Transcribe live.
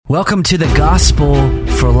Welcome to the Gospel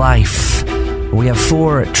for Life. We have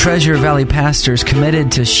 4 Treasure Valley pastors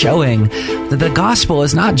committed to showing that the gospel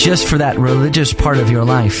is not just for that religious part of your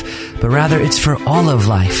life, but rather it's for all of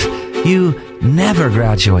life. You never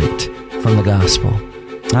graduate from the gospel.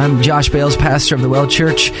 I'm Josh Bales, pastor of the Well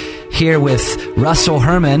Church, here with Russell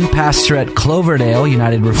Herman, pastor at Cloverdale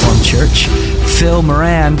United Reformed Church, Phil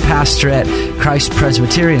Moran, pastor at Christ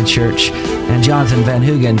Presbyterian Church, and Jonathan Van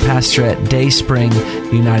Hoogen, pastor at Dayspring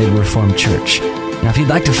United Reformed Church. Now, if you'd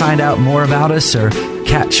like to find out more about us or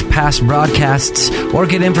catch past broadcasts or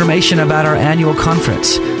get information about our annual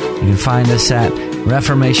conference, you can find us at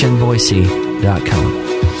reformationboise.com.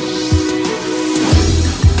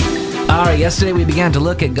 All right, yesterday we began to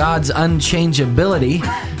look at God's unchangeability,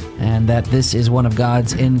 and that this is one of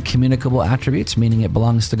God's incommunicable attributes, meaning it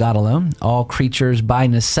belongs to God alone. All creatures by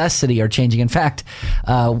necessity are changing. In fact,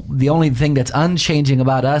 the only thing that's unchanging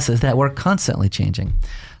about us is that we're constantly changing.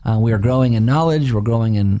 We are growing in knowledge, we're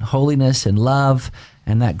growing in holiness and love,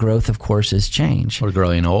 and that growth, of course, is change. We're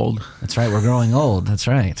growing old. That's right, we're growing old. That's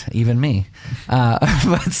right, even me.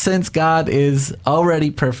 But since God is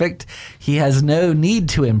already perfect, He has no need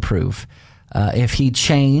to improve. If He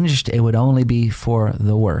changed, it would only be for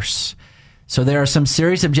the worse. So there are some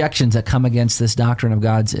serious objections that come against this doctrine of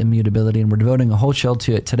God's immutability, and we're devoting a whole show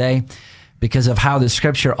to it today because of how the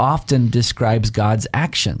Scripture often describes God's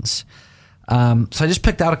actions. So I just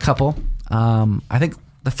picked out a couple. I think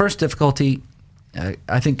the first difficulty,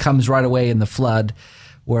 comes right away in the flood,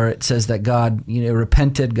 where it says that God,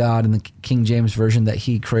 repented God in the King James Version that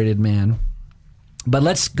He created man. But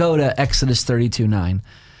let's go to Exodus 32:9.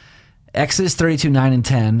 Exodus 32:9 and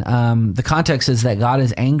 10. The context is that God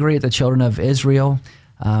is angry at the children of Israel.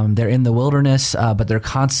 They're in the wilderness, but they're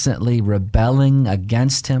constantly rebelling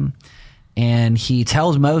against Him. And He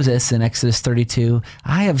tells Moses in Exodus 32,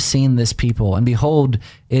 I have seen this people, and behold,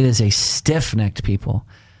 it is a stiff-necked people.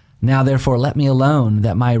 Now therefore let me alone,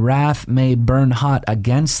 that my wrath may burn hot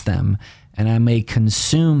against them, and I may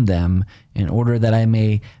consume them, in order that I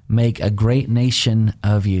may make a great nation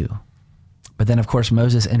of you. But then, of course,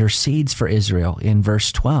 Moses intercedes for Israel in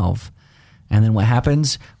verse 12. And then what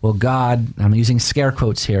happens? Well, God, I'm using scare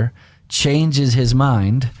quotes here, changes His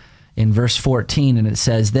mind in verse 14, and it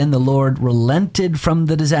says, Then the Lord relented from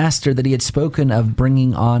the disaster that He had spoken of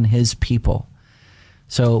bringing on His people.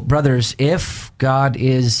 So, brothers, if God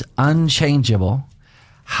is unchangeable,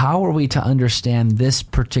 how are we to understand this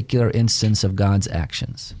particular instance of God's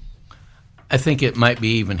actions? I think it might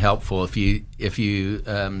be even helpful if you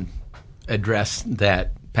address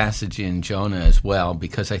that passage in Jonah as well,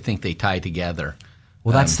 because I think they tie together.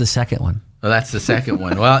 Well, that's the second one. Well, that's the second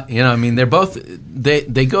one. Well, they're both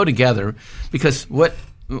they go together, because what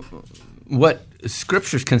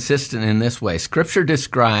Scripture's consistent in this way. Scripture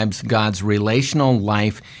describes God's relational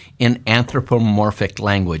life in anthropomorphic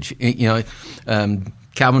language.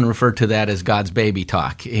 Calvin referred to that as God's baby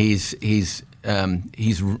talk. He's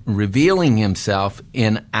revealing Himself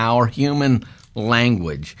in our human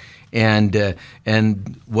language.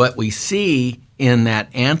 And what we see in that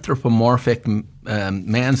anthropomorphic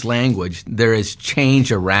man's language, there is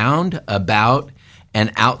change around, about,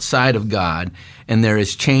 and outside of God, and there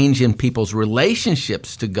is change in people's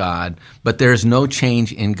relationships to God, but there is no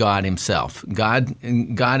change in God Himself. God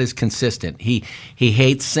is consistent. He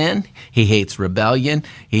hates sin. He hates rebellion.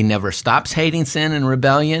 He never stops hating sin and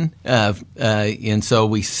rebellion, and so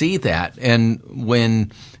we see that. And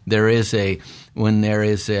when there is a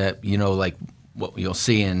like what you'll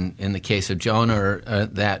see in the case of Jonah,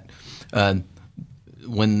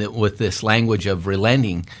 with this language of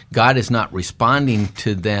relenting, God is not responding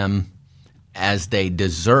to them as they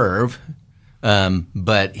deserve,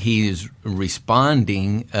 but He is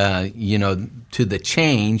responding, to the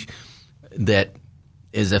change that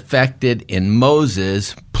is affected in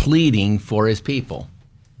Moses pleading for his people.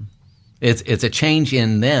 It's a change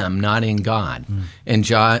in them, not in God. And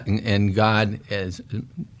God, as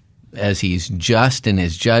He's just in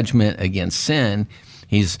His judgment against sin,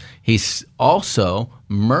 He's also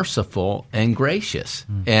merciful and gracious,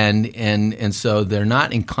 and so they're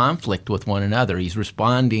not in conflict with one another. He's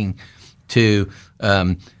responding to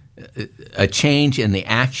a change in the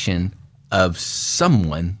action of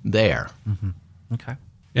someone there. Mm-hmm. Okay,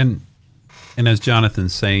 and as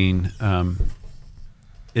Jonathan's saying,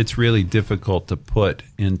 it's really difficult to put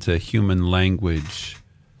into human language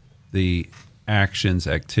the actions,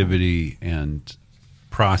 activity, and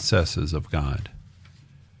processes of God.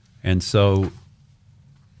 And so,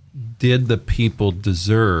 did the people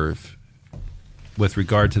deserve, with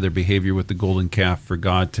regard to their behavior with the golden calf, for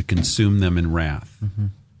God to consume them in wrath? Mm-hmm.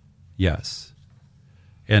 Yes.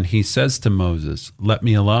 And he says to Moses, "Let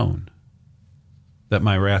me alone, that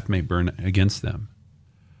my wrath may burn against them."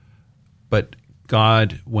 But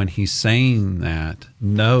God, when he's saying that,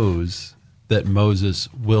 knows that Moses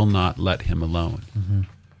will not let him alone. Mm-hmm.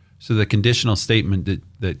 So the conditional statement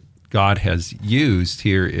that God has used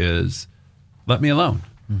here is, "Let me alone."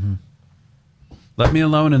 Mm-hmm. Let me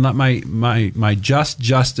alone and let my just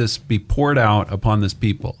justice be poured out upon this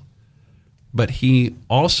people. But he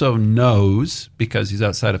also knows, because he's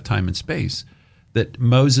outside of time and space, that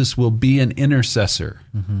Moses will be an intercessor.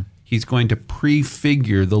 Mm-hmm. He's going to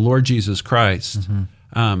prefigure the Lord Jesus Christ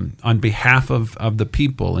on behalf of the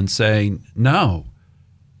people and say, "No,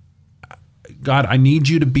 God, I need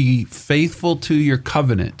you to be faithful to your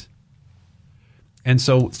covenant." And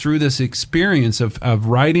so through this experience of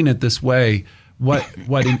writing it this way,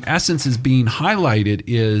 what in essence is being highlighted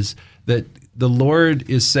is that the Lord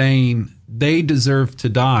is saying they deserve to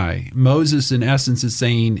die. Moses, in essence, is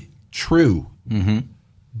saying, true,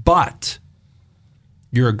 but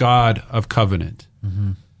you're a God of covenant.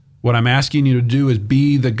 Mm-hmm. What I'm asking you to do is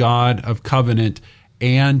be the God of covenant,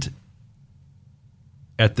 and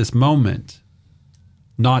at this moment,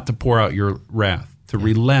 not to pour out your wrath, to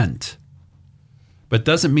relent. But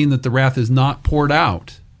doesn't mean that the wrath is not poured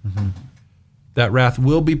out. Mm-hmm. That wrath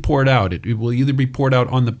will be poured out. It will either be poured out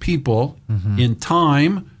on the people in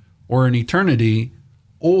time or in eternity,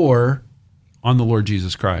 or on the Lord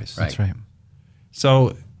Jesus Christ. That's right.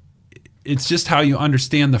 So it's just how you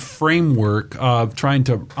understand the framework of trying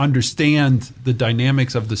to understand the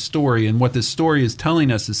dynamics of the story. And what this story is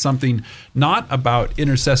telling us is something not about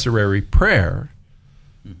intercessory prayer,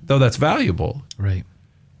 though that's valuable. Right.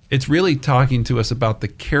 It's really talking to us about the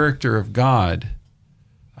character of God,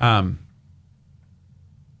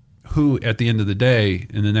 who at the end of the day,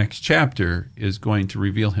 in the next chapter, is going to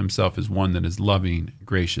reveal himself as one that is loving,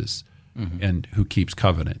 gracious, and who keeps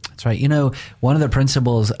covenant. That's right. You know, one of the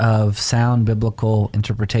principles of sound biblical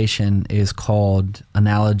interpretation is called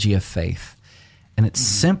analogy of faith. And it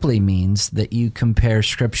simply means that you compare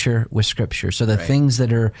Scripture with Scripture. So the things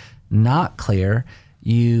that are not clear,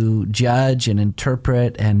 you judge and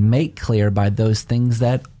interpret and make clear by those things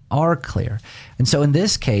that are clear. And so in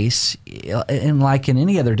this case, and like in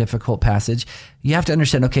any other difficult passage, you have to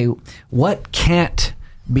understand, okay, what can't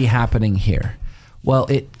be happening here? Well,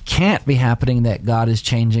 it can't be happening that God is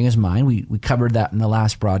changing his mind. We covered that in the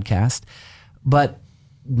last broadcast. But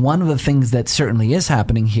one of the things that certainly is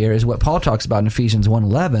happening here is what Paul talks about in Ephesians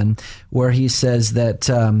 1:11, where he says that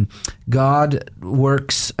God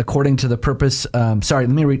works according to the purpose. Let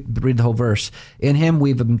me read the whole verse. In him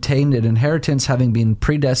we've obtained an inheritance, having been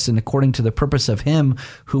predestined according to the purpose of him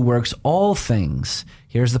who works all things.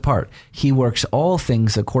 Here's the part. He works all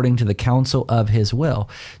things according to the counsel of his will.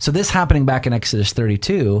 So this happening back in Exodus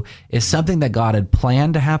 32 is something that God had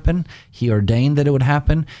planned to happen. He ordained that it would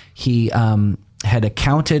happen. He had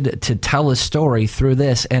accounted to tell a story through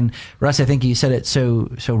this. And Russ, I think you said it so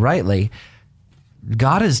rightly.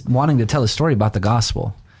 God is wanting to tell a story about the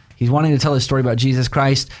gospel. He's wanting to tell a story about Jesus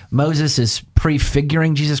Christ. Moses is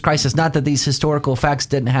prefiguring Jesus Christ. It's not that these historical facts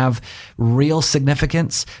didn't have real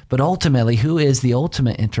significance, but ultimately, who is the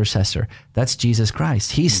ultimate intercessor? That's Jesus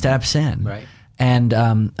Christ. He steps in and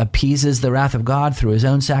appeases the wrath of God through his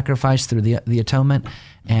own sacrifice, through the atonement.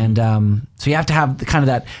 And so you have to have kind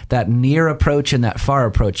of that near approach and that far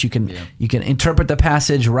approach. You can interpret the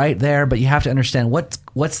passage right there, but you have to understand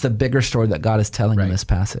what's the bigger story that God is telling in this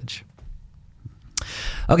passage.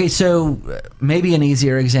 Okay, so maybe an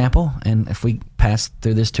easier example, and if we pass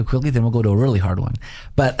through this too quickly, then we'll go to a really hard one.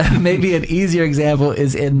 But maybe an easier example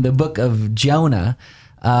is in the book of Jonah.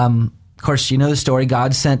 Of course, you know the story.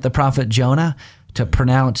 God sent the prophet Jonah to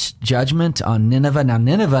pronounce judgment on Nineveh. Now,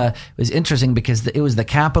 Nineveh was interesting because it was the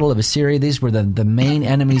capital of Assyria. These were the main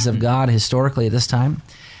enemies of God historically at this time.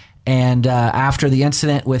 And after the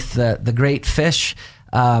incident with the great fish,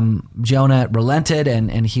 Jonah relented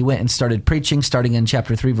and he went and started preaching. Starting in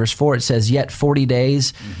chapter 3, verse 4, it says, "Yet 40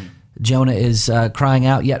 days, Jonah is crying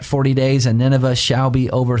out, yet 40 days, and Nineveh shall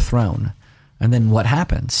be overthrown." And then what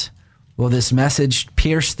happens? Well, this message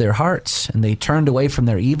pierced their hearts, and they turned away from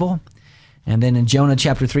their evil. And then in Jonah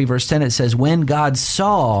chapter 3, verse 10, it says, "When God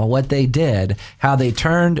saw what they did, how they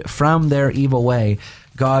turned from their evil way,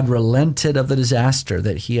 God relented of the disaster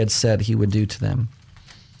that he had said he would do to them.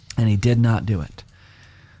 And he did not do it."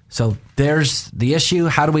 So there's the issue.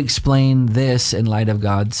 How do we explain this in light of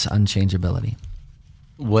God's unchangeability?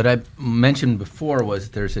 What I mentioned before was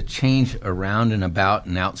there's a change around and about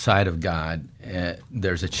and outside of God.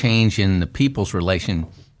 There's a change in the people's relation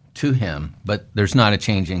to him, but there's not a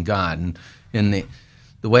change in God. And in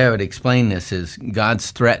the way I would explain this is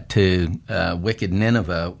God's threat to wicked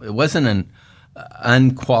Nineveh. It wasn't an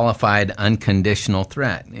unqualified, unconditional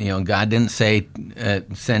threat. God didn't say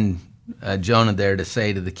send Jonah there to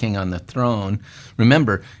say to the king on the throne.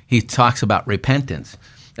 Remember, he talks about repentance.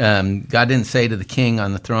 God didn't say to the king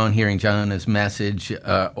on the throne, hearing Jonah's message,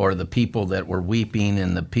 or the people that were weeping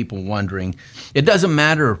and the people wondering, it doesn't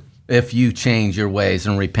matter if you change your ways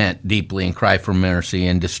and repent deeply and cry for mercy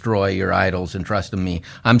and destroy your idols and trust in me,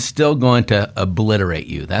 I'm still going to obliterate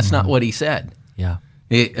you. That's not what he said. Yeah.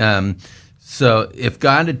 So if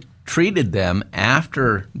God had treated them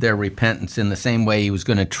after their repentance in the same way he was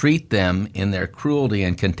going to treat them in their cruelty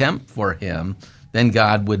and contempt for him, then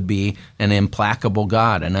God would be an implacable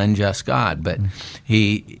God, an unjust God. But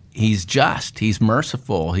he's just, he's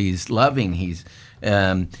merciful, he's loving,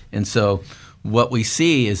 and so what we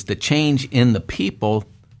see is the change in the people,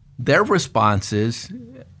 their responses.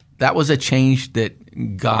 That was a change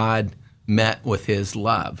that God met with his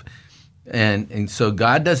love. And so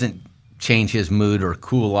God doesn't change his mood or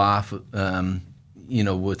cool off,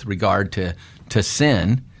 with regard to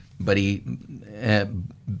sin, but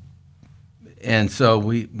and so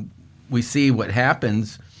we see what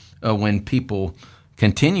happens when people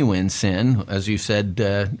continue in sin, as you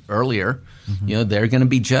said earlier. They're going to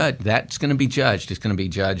be judged. That's going to be judged. It's going to be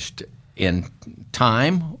judged in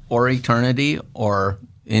time or eternity or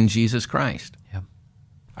in Jesus Christ. Yeah.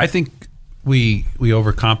 I think we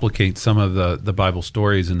overcomplicate some of the Bible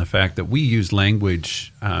stories in the fact that we use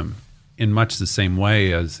language in much the same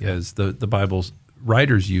way as the Bible's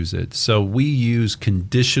writers use it. So we use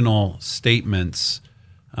conditional statements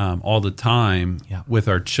all the time with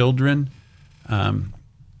our children,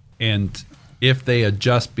 and if they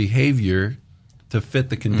adjust behavior to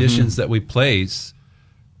fit the conditions that we place,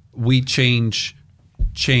 we change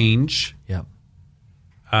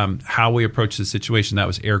how we approach the situation. That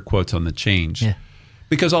was air quotes on the change. Yeah.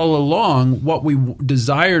 Because all along, what we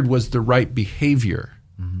desired was the right behavior.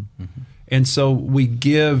 And so we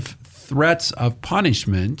give threats of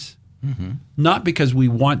punishment, not because we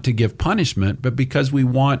want to give punishment, but because we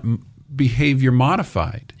want behavior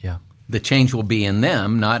modified. Yeah. The change will be in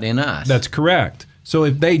them, not in us. That's correct. So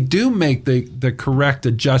if they do make the correct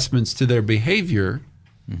adjustments to their behavior,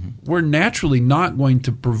 we're naturally not going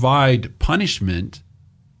to provide punishment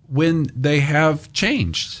when they have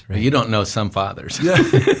changed. Right. You don't know some fathers.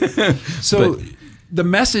 So the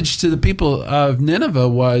message to the people of Nineveh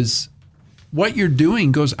was, what you're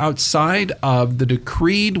doing goes outside of the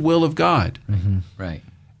decreed will of God. Right.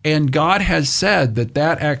 And God has said that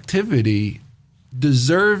activity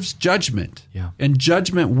deserves judgment. Yeah. And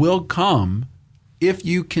judgment will come if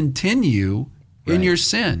you continue in your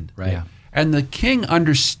sin. Right. Yeah. And the king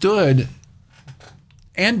understood,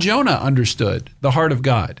 and Jonah understood, the heart of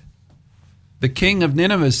God. The king of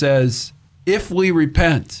Nineveh says, if we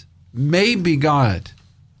repent, maybe God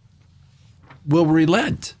will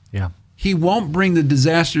relent. Yeah. He won't bring the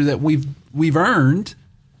disaster that we've earned.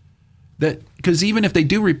 Because even if they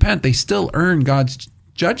do repent, they still earn God's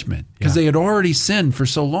judgment because they had already sinned for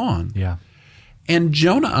so long. Yeah. And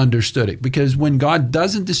Jonah understood it, because when God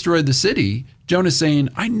doesn't destroy the city, Jonah's saying,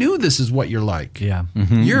 I knew this is what you're like. Yeah.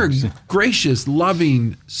 You're a gracious,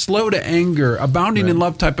 loving, slow to anger, abounding in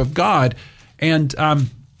love type of God. And I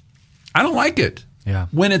don't like it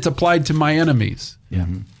when it's applied to my enemies. Yeah.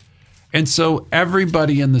 And so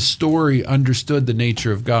everybody in the story understood the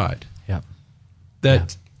nature of God. Yeah.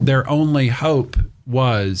 That their only hope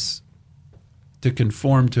was to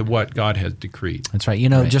conform to what God has decreed. That's right.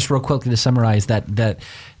 Just real quickly to summarize, that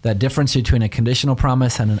difference between a conditional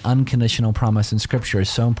promise and an unconditional promise in Scripture is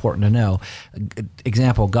so important to know.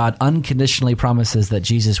 Example, God unconditionally promises that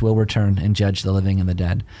Jesus will return and judge the living and the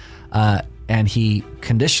dead. And he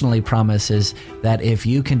conditionally promises that if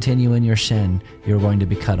you continue in your sin, you're going to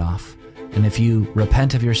be cut off. And if you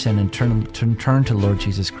repent of your sin and turn to Lord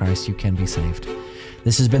Jesus Christ, you can be saved.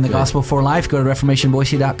 This has been the Gospel for Life. Go to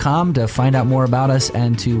ReformationBoise.com to find out more about us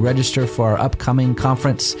and to register for our upcoming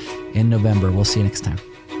conference in November. We'll see you next time.